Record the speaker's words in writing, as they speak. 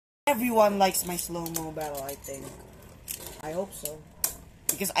Everyone likes my slow-mo battle, I think. I hope so.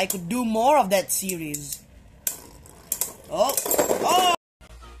 Because I could do more of that series. Oh! Oh!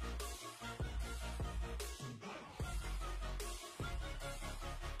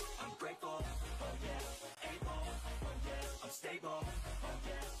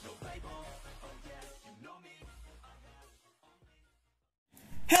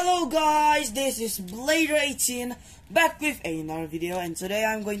 Hello guys, this is Blader18 back with another video, and today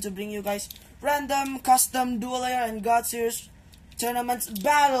I'm going to bring you guys random custom dual layer and God Series tournaments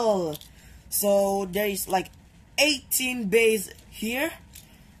battle. So there is like 18 bays here,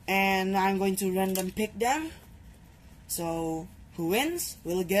 and I'm going to random pick them. So who wins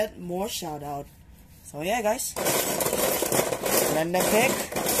will get more shout out. So yeah guys, random pick.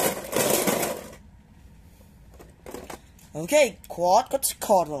 Okay, quad got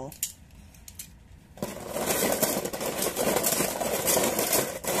Coddle.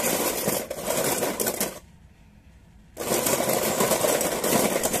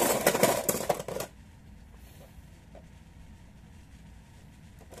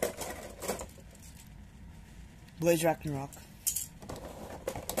 Blaze Ragnarok.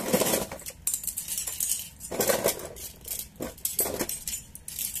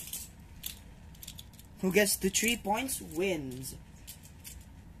 Who gets the 3 points wins.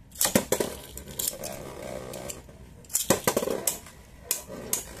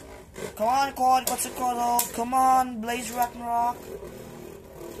 Come on, Quad, what's a Coddle? Come on, Blaze Ragnarok.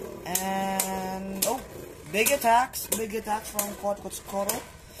 And oh, big attacks from Quad, what's a Coddle.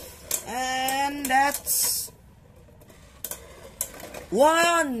 And that's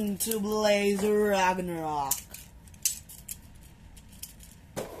 1 to Blaze Ragnarok.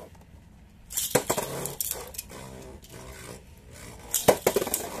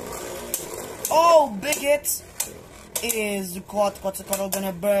 Oh, big hit! Is the Quetzalcoatl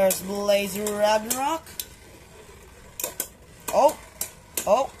gonna burst Blaze Ragnarok? Oh!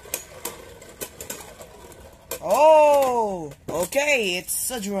 Okay,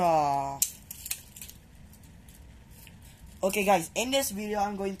 it's a draw. Okay guys, in this video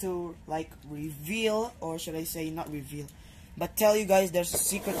I'm going to like reveal, or should I say not reveal, but tell you guys there's a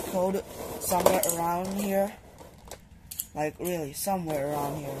secret code somewhere around here. Like really, somewhere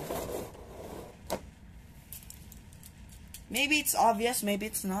around here. Maybe it's obvious, maybe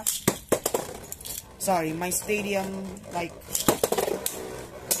it's not. Sorry, my stadium like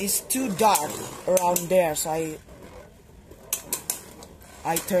is too dark around there, so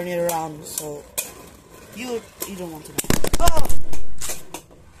I turn it around so you don't want to know. Oh!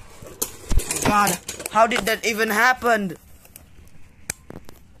 Oh God, how did that even happen?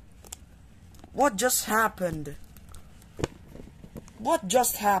 What just happened? What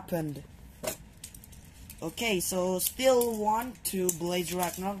just happened? Okay, so still 1 to Blaze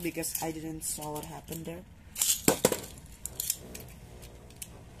Ragnarok because I didn't saw what happened there.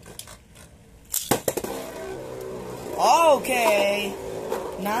 Okay,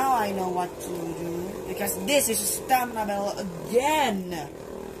 now I know what to do because this is a stamina battle again.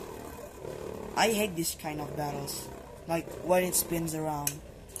 I hate this kind of battles, like when it spins around.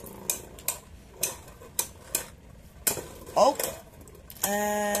 Oh,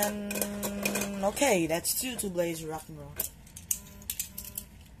 and okay, that's 2 to Blaze Ragnarok.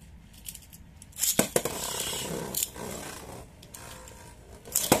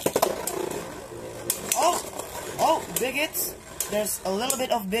 Oh, big hits. There's a little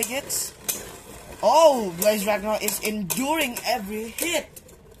bit of big hits. Oh, Blaze Ragnarok is enduring every hit.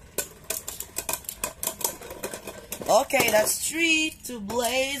 Okay, that's 3 to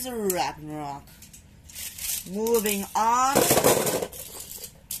Blaze Ragnarok. Moving on.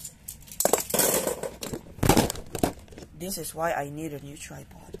 This is why I need a new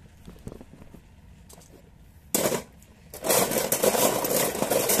tripod.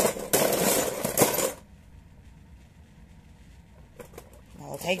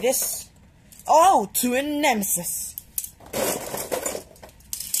 I'll take this. Oh, Twin Nemesis.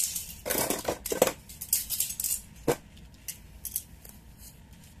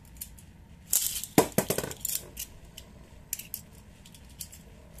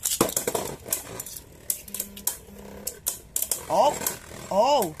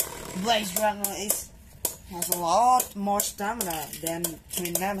 Oh, Blaze Ragnarok has a lot more stamina than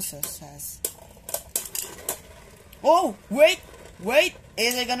Twin Nemesis has. Oh, wait,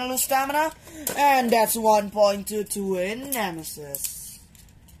 is it gonna lose stamina? And that's 1 point to Twin Nemesis.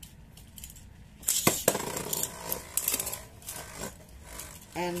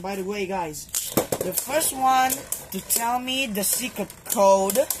 And by the way guys, the first one to tell me the secret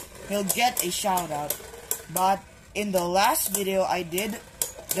code, he'll get a shout out. But in the last video I did,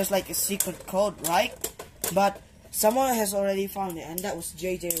 there's like a secret code, right? But someone has already found it, and that was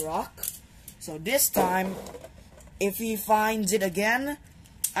JJ Rock. So this time, if he finds it again,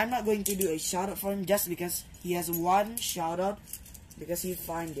 I'm not going to do a shout out for him just because he has one shout out because he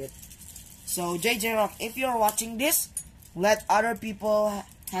found it. So JJ Rock, if you're watching this, let other people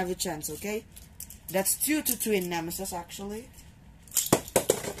have a chance, okay? That's 2 to twin nemesis actually.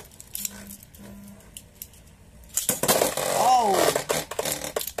 Oh,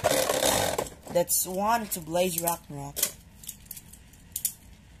 that's 1 to Blaze Ragnarok.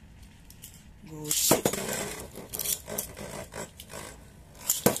 Go shit.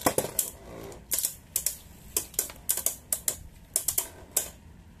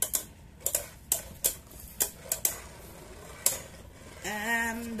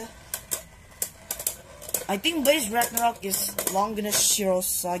 And I think Blaze Ragnarok is Longina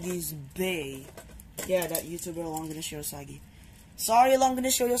Shirosagi's bae. Yeah, that YouTuber Longina Shirosagi. Sorry, Longina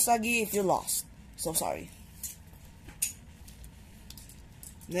Shirosagi, if you lost. So sorry.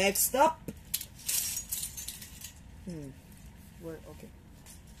 Next up. Where? Okay.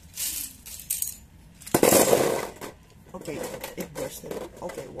 Okay, it bursted.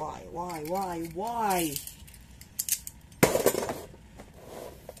 Okay, why?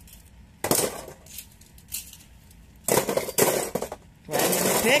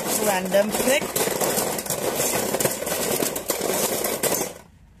 Random pick.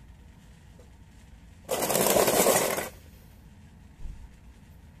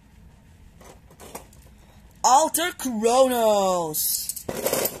 Alter Chronos.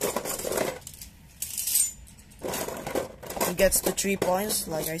 He gets the 3 points,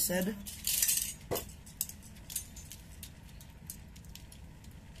 like I said.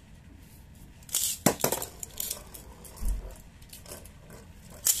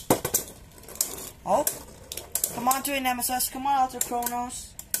 Oh, come on, twin nemesis. Come on, Alter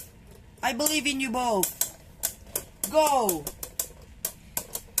Chronos. I believe in you both. Go.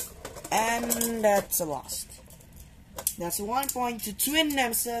 And that's a loss. That's 1 point to twin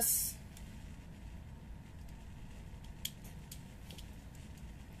nemesis.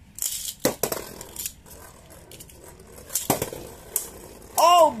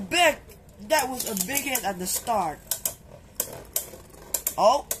 Oh, big! That was a big hit at the start.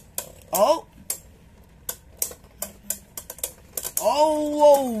 Oh, oh.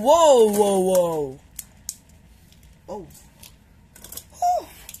 Oh, whoa. Oh. Oh.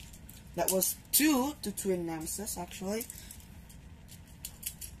 That was 2 to twin nemesis, actually.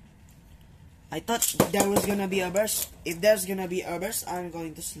 I thought there was gonna be a burst. If there's gonna be a burst, I'm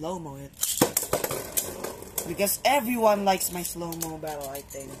going to slow-mo it. Because everyone likes my slow-mo battle, I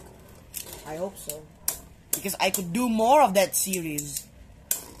think. I hope so. Because I could do more of that series.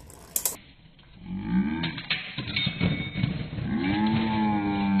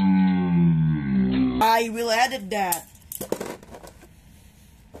 I will edit that.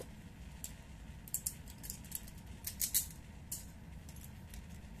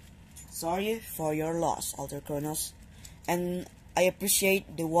 Sorry for your loss, Alter Chronos. And I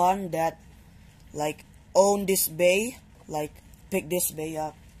appreciate the one that like own this bay, like pick this bay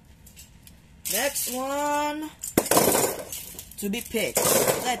up. Next one to be picked.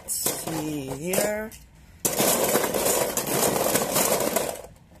 Let's see here.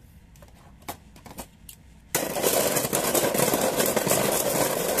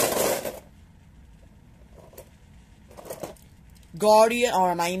 Guardian,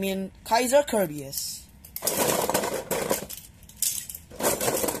 or I mean Kaiser Kirby's.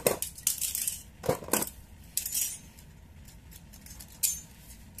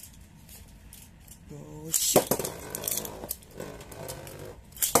 Oh shit.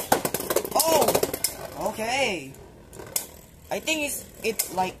 Oh, okay. I think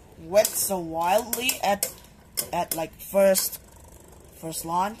it like went so wildly at like first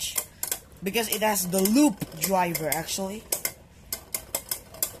launch because it has the loop driver actually.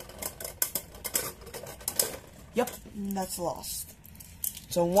 Yep, that's lost.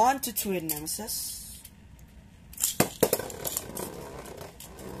 So 1 to twin nemesis.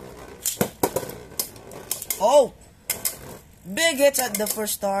 Oh! Big hits at the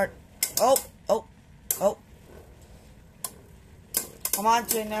first start. Oh. Come on,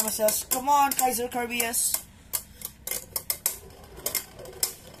 twin nemesis. Come on, Kaiser Kirby's.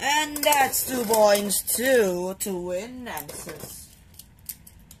 And that's 2 points to twin nemesis.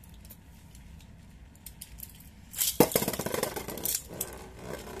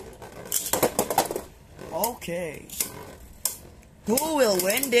 Okay. Who will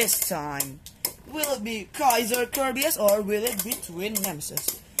win this time? Will it be Kaiser Kirby's or will it be Twin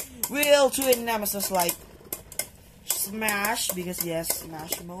Nemesis? Will Twin Nemesis like smash, because yes,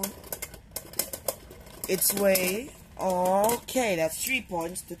 smash mode. It's way. Okay, that's 3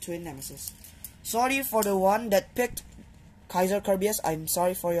 points to Twin Nemesis. Sorry for the one that picked Kaiser Kirby's. I'm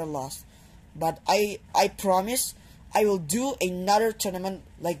sorry for your loss. But I promise I will do another tournament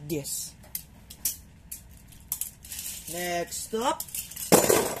like this. Next up.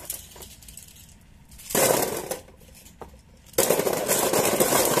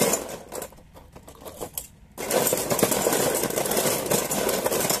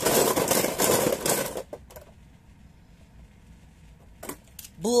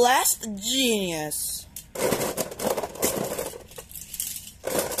 Blast Genius.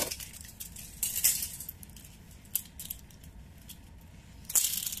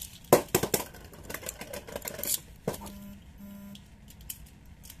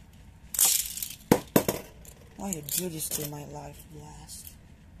 Why you do this to my life, Blast?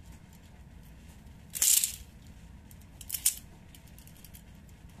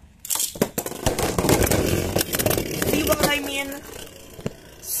 See what I mean?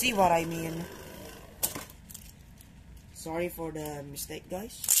 See what I mean? Sorry for the mistake,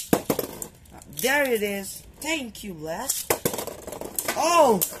 guys. There it is. Thank you, Blast.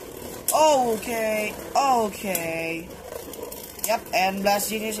 Oh! Okay. Okay. Yep, and Blast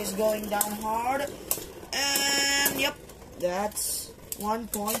Genius is going down hard. And yep, that's 1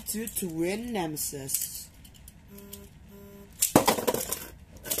 point to Twin Nemesis.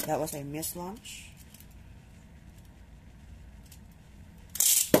 That was a miss launch.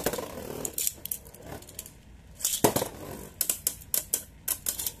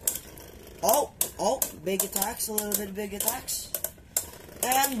 Oh, big attacks, a little bit big attacks.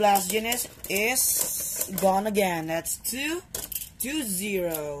 And Blast Genius is gone again. That's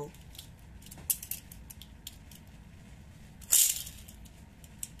 2-0.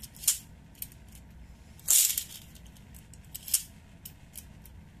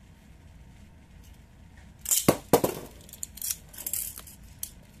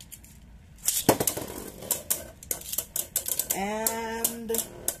 And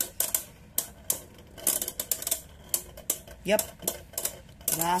yep,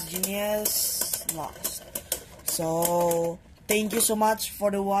 Blast Genius lost. So thank you so much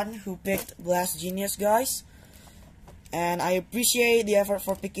for the one who picked Blast Genius, guys, and I appreciate the effort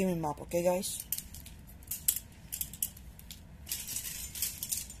for picking him up. Okay, guys.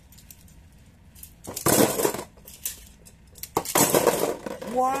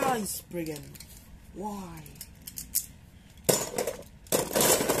 Why, Spriggan? Why?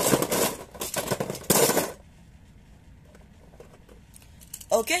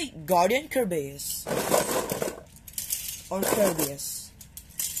 Okay, Guardian Kirby's. Or Kirby's.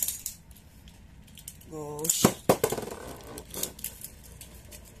 Oh, shit.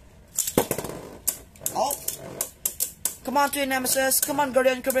 Oh! Come on, Twin Nemesis. Come on,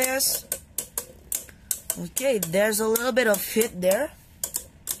 Guardian Kirby's. Okay, there's a little bit of hit there.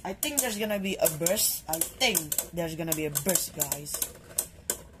 I think there's gonna be a burst. I think there's gonna be a burst, guys.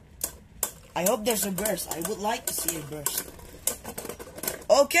 I hope there's a burst. I would like to see a burst.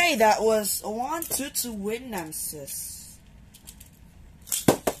 Okay, that was 1-2 to Twin Nemesis.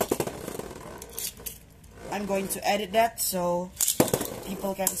 I'm going to edit that so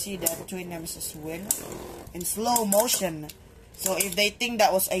people can see that Twin Nemesis win in slow motion. So if they think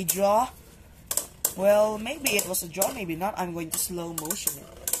that was a draw, well, maybe it was a draw, maybe not. I'm going to slow motion it.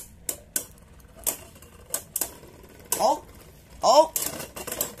 Oh,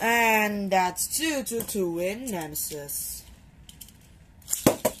 and that's 2-2 to Twin Nemesis.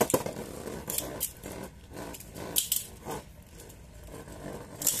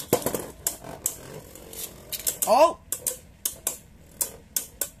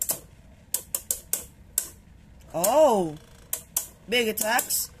 Oh, big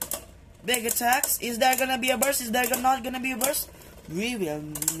attacks, big attacks. Is there gonna be a burst? Is there not gonna be a burst? We will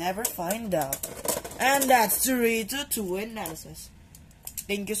never find out. And that's 3-2 to Twin Nemesis.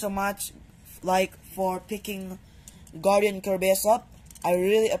 Thank you so much, for picking Guardian Kirby's up. I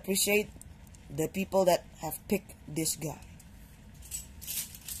really appreciate the people that have picked this guy.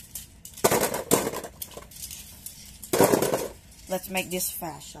 Let's make this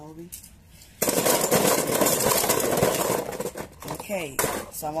fast, shall we? Okay,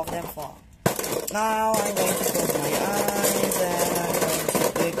 some of them fall. Now I'm going to close my eyes and I'm going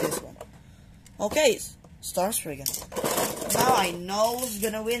to pick this one. Okay, Storm Spriggan. Now I know who's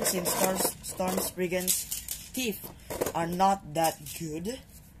gonna win since Storm Spriggan's teeth are not that good.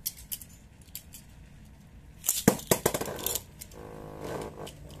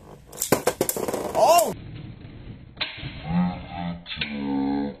 Oh!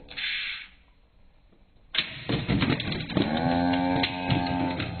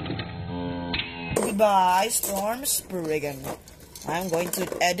 by Storm Spriggan. I'm going to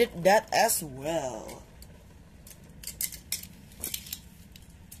edit that as well.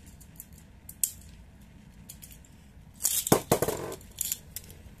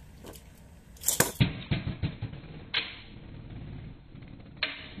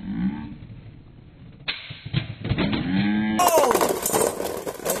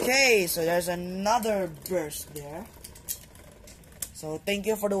 Okay, so there's another burst there. So thank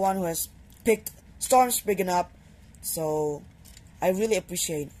you for the one who has picked Storm Spriggan up. So I really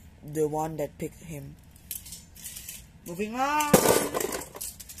appreciate the one that picked him. Moving on.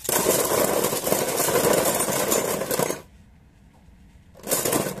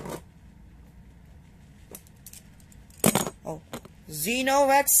 Oh, Xeno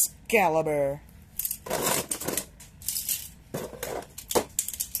Excalibur.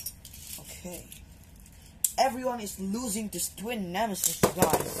 Okay. Everyone is losing this Twin Nemesis,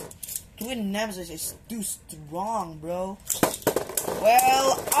 guys. Twin Nemesis is too strong, bro.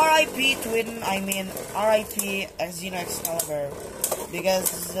 Well, RIP Twin, RIP Xeno Excalibur.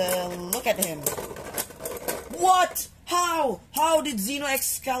 Because, look at him. What? How? How did Xeno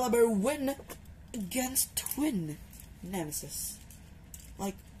Excalibur win against Twin Nemesis?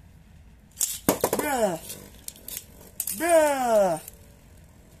 Like, bruh. Bruh.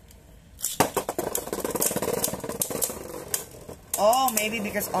 Oh, maybe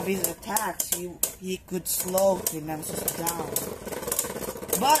because of his attacks, he could slow Twin Nemesis down.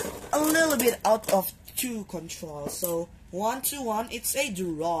 But a little bit out of 2 control. So 1-1, it's a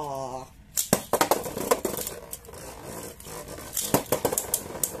draw.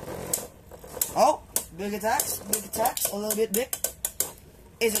 Oh, big attacks, a little bit big.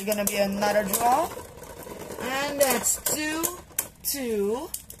 Is it gonna be another draw? And that's 2-2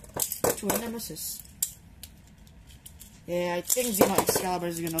 Twin Nemesis. Yeah, I think Xeno Excalibur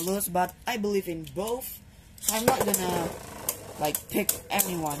is gonna lose, but I believe in both. So I'm not gonna like pick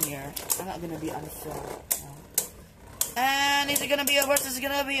anyone here. I'm not gonna be unfair. No. And is it gonna be a burst? Is it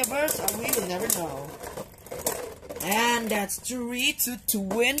gonna be a burst? We will never know. And that's 3-2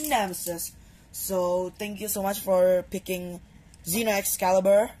 Twin Nemesis. So thank you so much for picking Xeno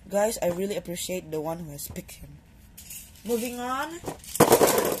Excalibur, guys. I really appreciate the one who has picked him. Moving on.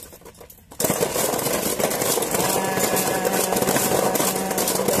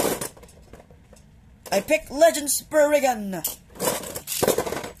 I picked Legend Spriggan.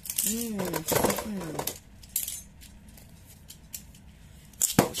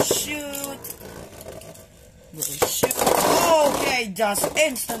 Shoot. Shoot. Okay, just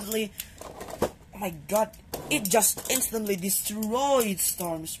instantly. Oh my god. It just instantly destroyed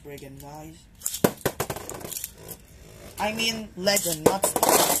Storm Spriggan, guys. I mean, Legend, not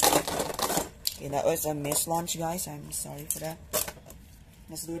Storm. Okay, that was a mislaunch, guys. I'm sorry for that.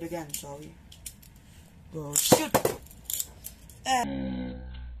 Let's do it again, shall we? Go shoot! And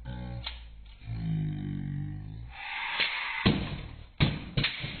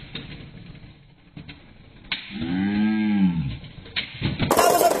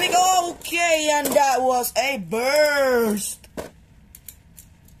that was a big okay, and that was a burst.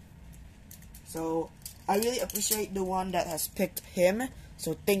 So I really appreciate the one that has picked him.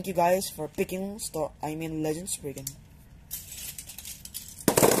 So thank you guys for picking Legend Spriggan.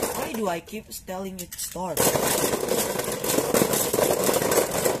 Why do I keep telling it Storm?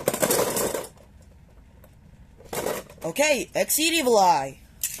 Okay, Zedie.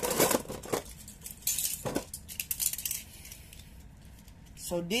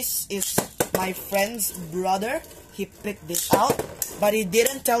 So this is my friend's brother. He picked this out, but he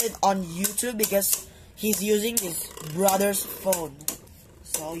didn't tell it on YouTube because he's using his brother's phone.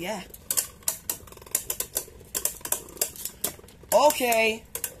 So yeah. Okay.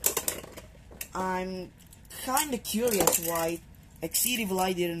 I'm kinda curious why Zedie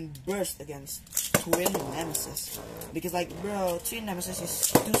didn't burst against Twin Nemesis. Because like, bro, Twin Nemesis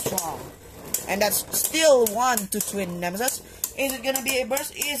is too strong. And that's still 1-2 Twin Nemesis. Is it gonna be a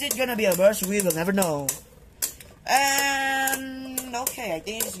burst? Is it gonna be a burst? We will never know. And okay, I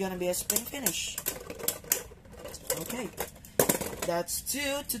think it's gonna be a spin finish. Okay. That's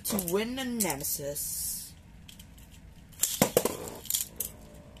 2-2 Twin Nemesis.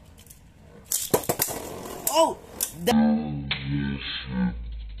 Oh! That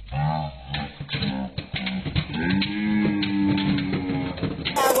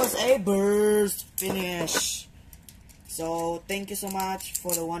was a burst finish. So, thank you so much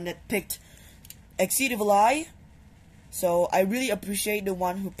for the one that picked Zedie. So, I really appreciate the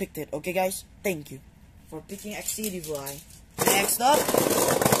one who picked it. Okay, guys? Thank you for picking Zedie. Next up.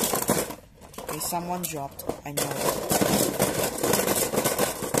 Okay, someone dropped. I know it.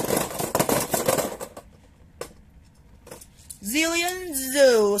 Zillion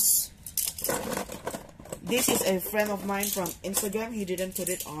Zeus. This is a friend of mine from Instagram. He didn't put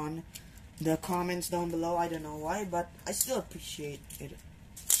it on the comments down below. I don't know why, but I still appreciate it.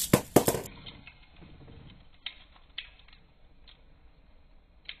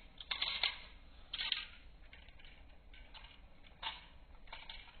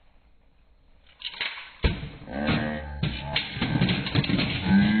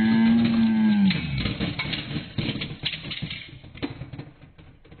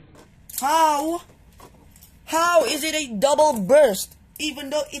 How is it a double burst? Even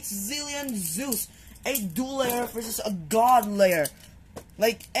though it's Zillion Zeus, a dual layer versus a god layer.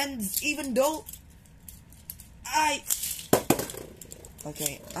 Like, and even though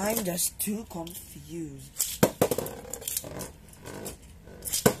okay, I'm just too confused.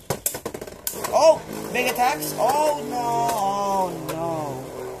 Oh, big attacks. Oh no.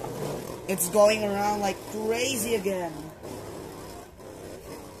 It's going around like crazy again.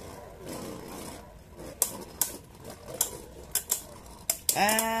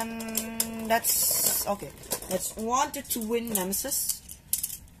 And that's okay. Let's wanted to win Nemesis.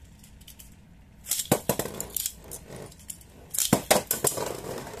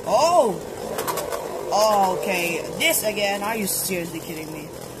 Oh! Okay, this again. Are you seriously kidding me?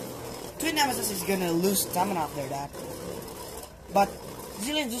 Twin Nemesis is gonna lose stamina after that. But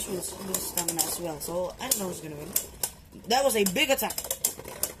Zillion just will lose stamina as well, so I don't know who's gonna win. That was a big attack.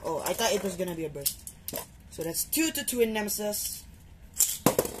 Oh, I thought it was gonna be a burst. So that's 2 to Twin Nemesis.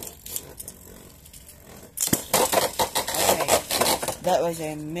 That was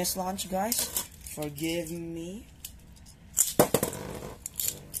a mislaunch, guys. Forgive me.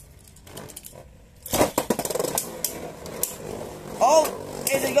 Oh,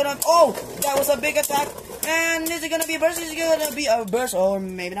 is it gonna? Oh, that was a big attack. And is it gonna be a burst? Is it gonna be a burst, or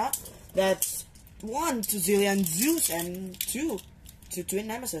maybe not? That's 1 to Zillion Zeus and 2 to Twin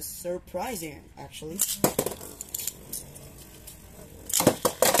Nemesis. Surprising, actually.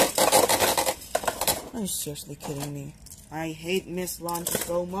 Are you seriously kidding me? I hate mislaunch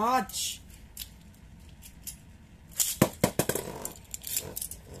so much.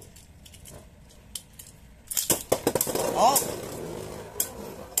 Oh.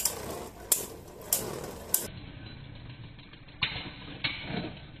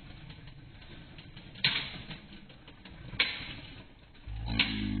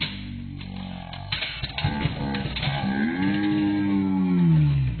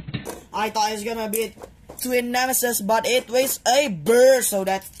 I thought it was gonna be Twin Nemesis, but it was a burst, so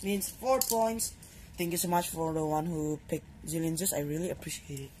that means 4 points. Thank you so much for the one who picked Zillion Zeus. I really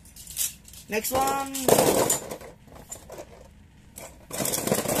appreciate it. Next one.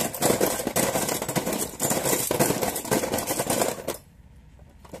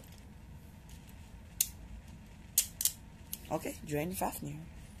 Okay, Drain Fafnir.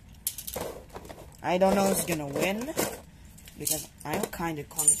 I don't know who's gonna win because I'm kinda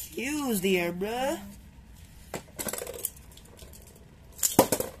confused here, bruh.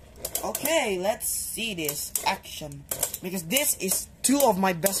 Okay, let's see this action, because this is 2 of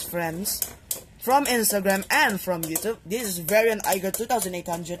my best friends from Instagram and from YouTube. This is Variant Iger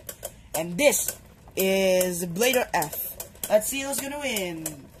 2800 and this is Blader F. Let's see who's gonna win.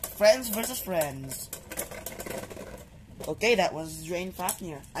 Friends versus friends. Okay, that was Drain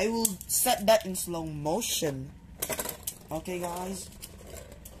Fafnir. I will set that in slow motion. Okay, guys.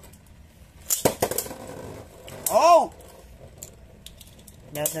 Oh!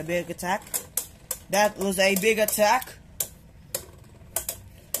 That's a big attack. That was a big attack.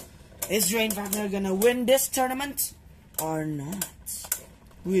 Is Drain Fafnir gonna win this tournament or not?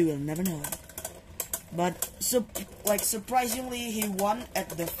 We will never know. But surprisingly, he won at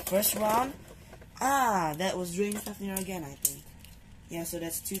the first round. Ah, that was Drain Fafnir again, I think. Yeah, so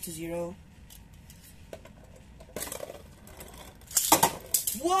that's 2 to 0.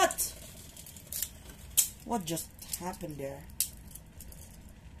 What? What just happened there?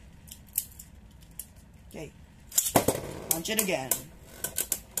 Okay. Punch it again.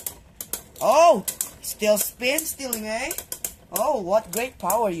 Oh! Still stealing, eh? Oh, what great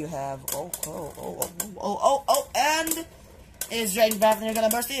power you have. Oh, and is Drain Fafnir gonna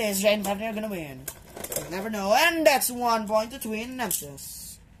burst it? Is Drain Fafnir gonna win? You'll never know. And that's 1 point to Twin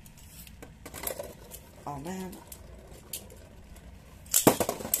Nemesis. Oh, man.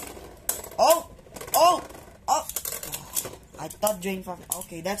 Oh! I thought Drain Fafnir.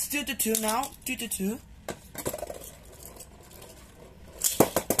 Okay, that's 2 to 2 now. 2 to 2.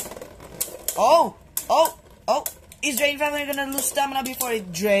 Oh! Is Drain Fafnir gonna lose stamina before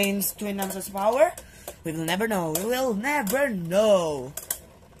it drains Twin Nemesis' power? We will never know. We will never know.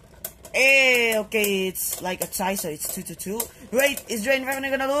 Hey, okay, it's like a tie, so it's 2-2. Wait, is Drain Family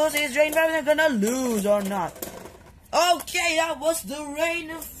gonna lose? Is Drain Family gonna lose or not? Okay, that was the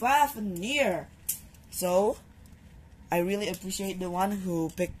Reign of Fafnir. So, I really appreciate the one who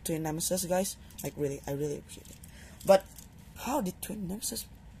picked Twin Nemesis, guys. Like, really, I really appreciate it. But, how did Twin Nemesis...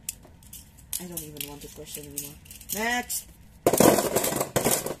 I don't even want to question anymore. Next!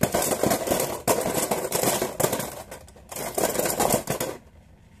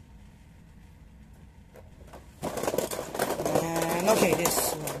 And, okay,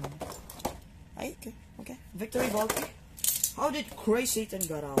 this one... Okay. Victory Valkyrie. How did Crazy Satan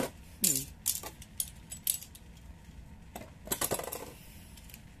got out?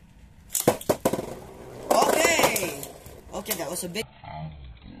 Okay, that was a bit...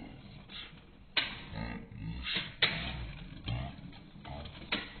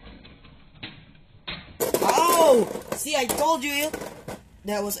 Oh! See, I told you!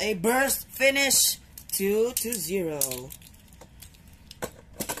 That was a burst finish. 2-0.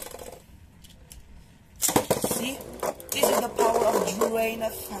 See? This is the power of Drain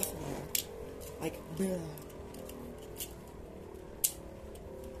of Fafnir. Like, bruh.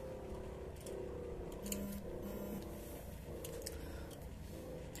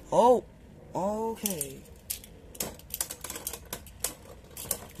 Oh, okay.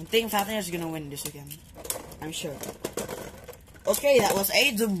 I think Fafnir is gonna win this again. I'm sure. Okay, that was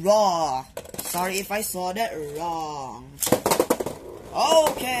a draw. Sorry if I saw that wrong.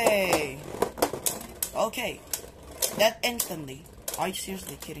 Okay. Okay. That instantly. Are you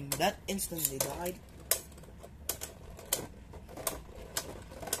seriously kidding me? That instantly died.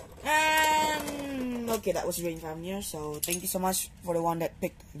 And okay, that was Drain Fafnir. So thank you so much for the one that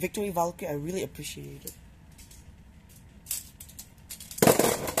picked Victory Valkyrie. I really appreciate it.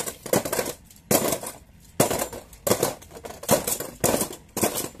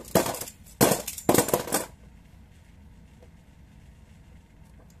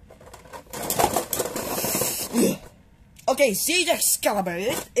 Okay, Siege Excalibur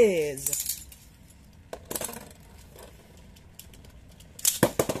it is.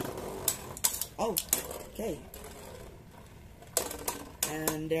 Oh, okay.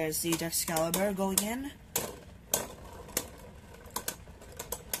 And there's Siege Excalibur going in.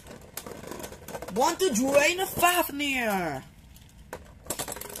 Want to Drain a Fafnir.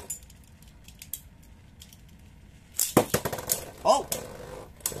 Oh.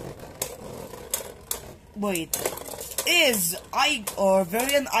 Wait. Is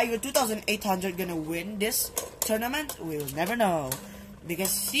Variant Iger 2800 gonna win this tournament? We'll never know.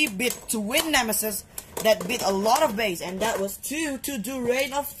 Because he beat Twin Nemesis that beat a lot of base, and that was 2 to do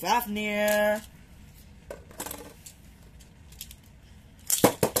Reign of Fafnir.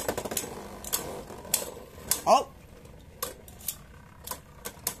 Oh.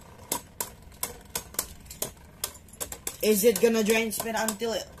 Is it gonna drain spin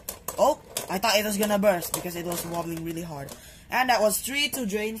until it... Oh, I thought it was gonna burst because it was wobbling really hard. And that was 3 to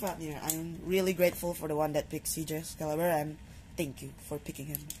Drain Fafnir. I'm really grateful for the one that picked Siege Excalibur, and thank you for picking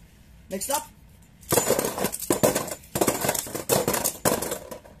him. Next up.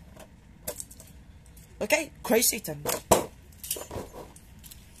 Okay, Crazy Satan.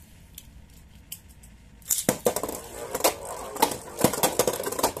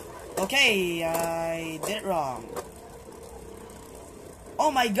 Okay, I did it wrong. Oh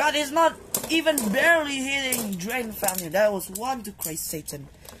my god, it's not even barely hitting Drain Family. That was 1 to Crazy Satan.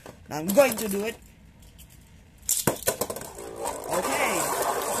 Now I'm going to do it. Okay.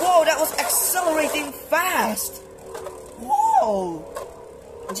 Whoa, that was accelerating fast. Whoa.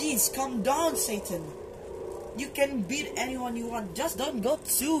 Jeez, calm down, Satan. You can beat anyone you want. Just don't go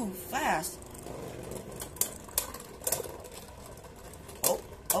too fast. Oh.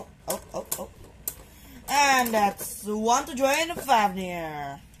 And that's 1 to Drain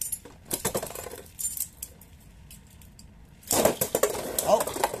Fafnir. Oh.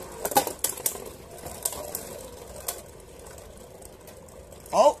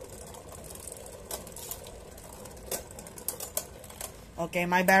 Oh. Okay,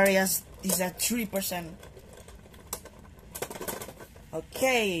 my barrier is at 3%.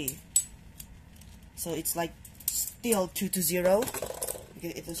 Okay. So it's like still 2 to 0.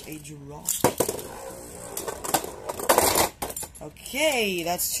 Because it was a draw. Okay,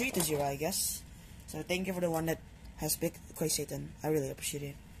 that's 3 to 0, I guess. So thank you for the one that has picked Crazy Satan. I really appreciate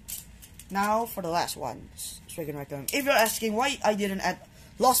it. Now for the last one. If you're asking why I didn't add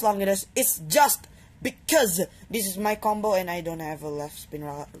Lost Longinus, it's just because this is my combo and I don't have a left spin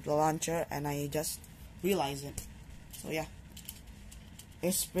launcher, and I just realized it. So yeah.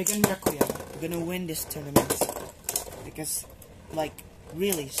 It's freaking Requiem. We're gonna win this tournament. Because, like,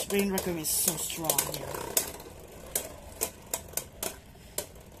 Really, Spring Requiem is so strong here.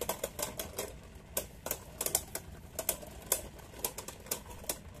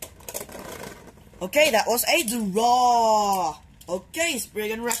 Okay, that was a draw. Okay,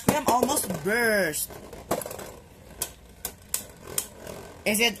 Spring Requiem almost burst.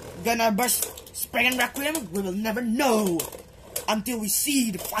 Is it gonna burst Spring Requiem? We will never know until we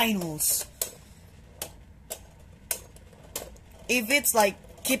see the finals. If it's like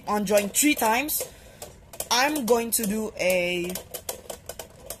keep on drawing 3 times, I'm going to do a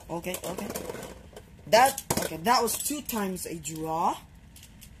okay. That was 2 times a draw.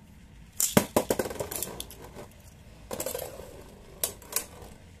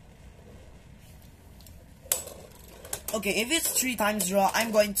 Okay, if it's 3 times draw,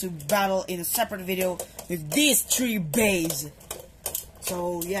 I'm going to battle in a separate video with these 3 bays.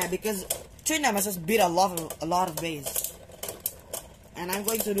 So yeah, because 3 Nemesis beat a lot of bays. And I'm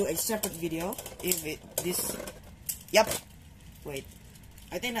going to do a separate video if yep. Wait.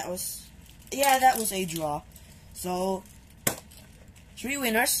 I think that was a draw. So 3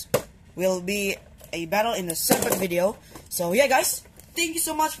 winners will be a battle in a separate video. So yeah guys, thank you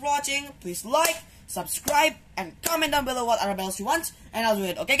so much for watching. Please like, subscribe, and comment down below what other battles you want, and I'll do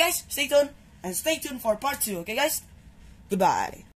it. Okay guys, stay tuned, and stay tuned for part 2. Okay guys, goodbye.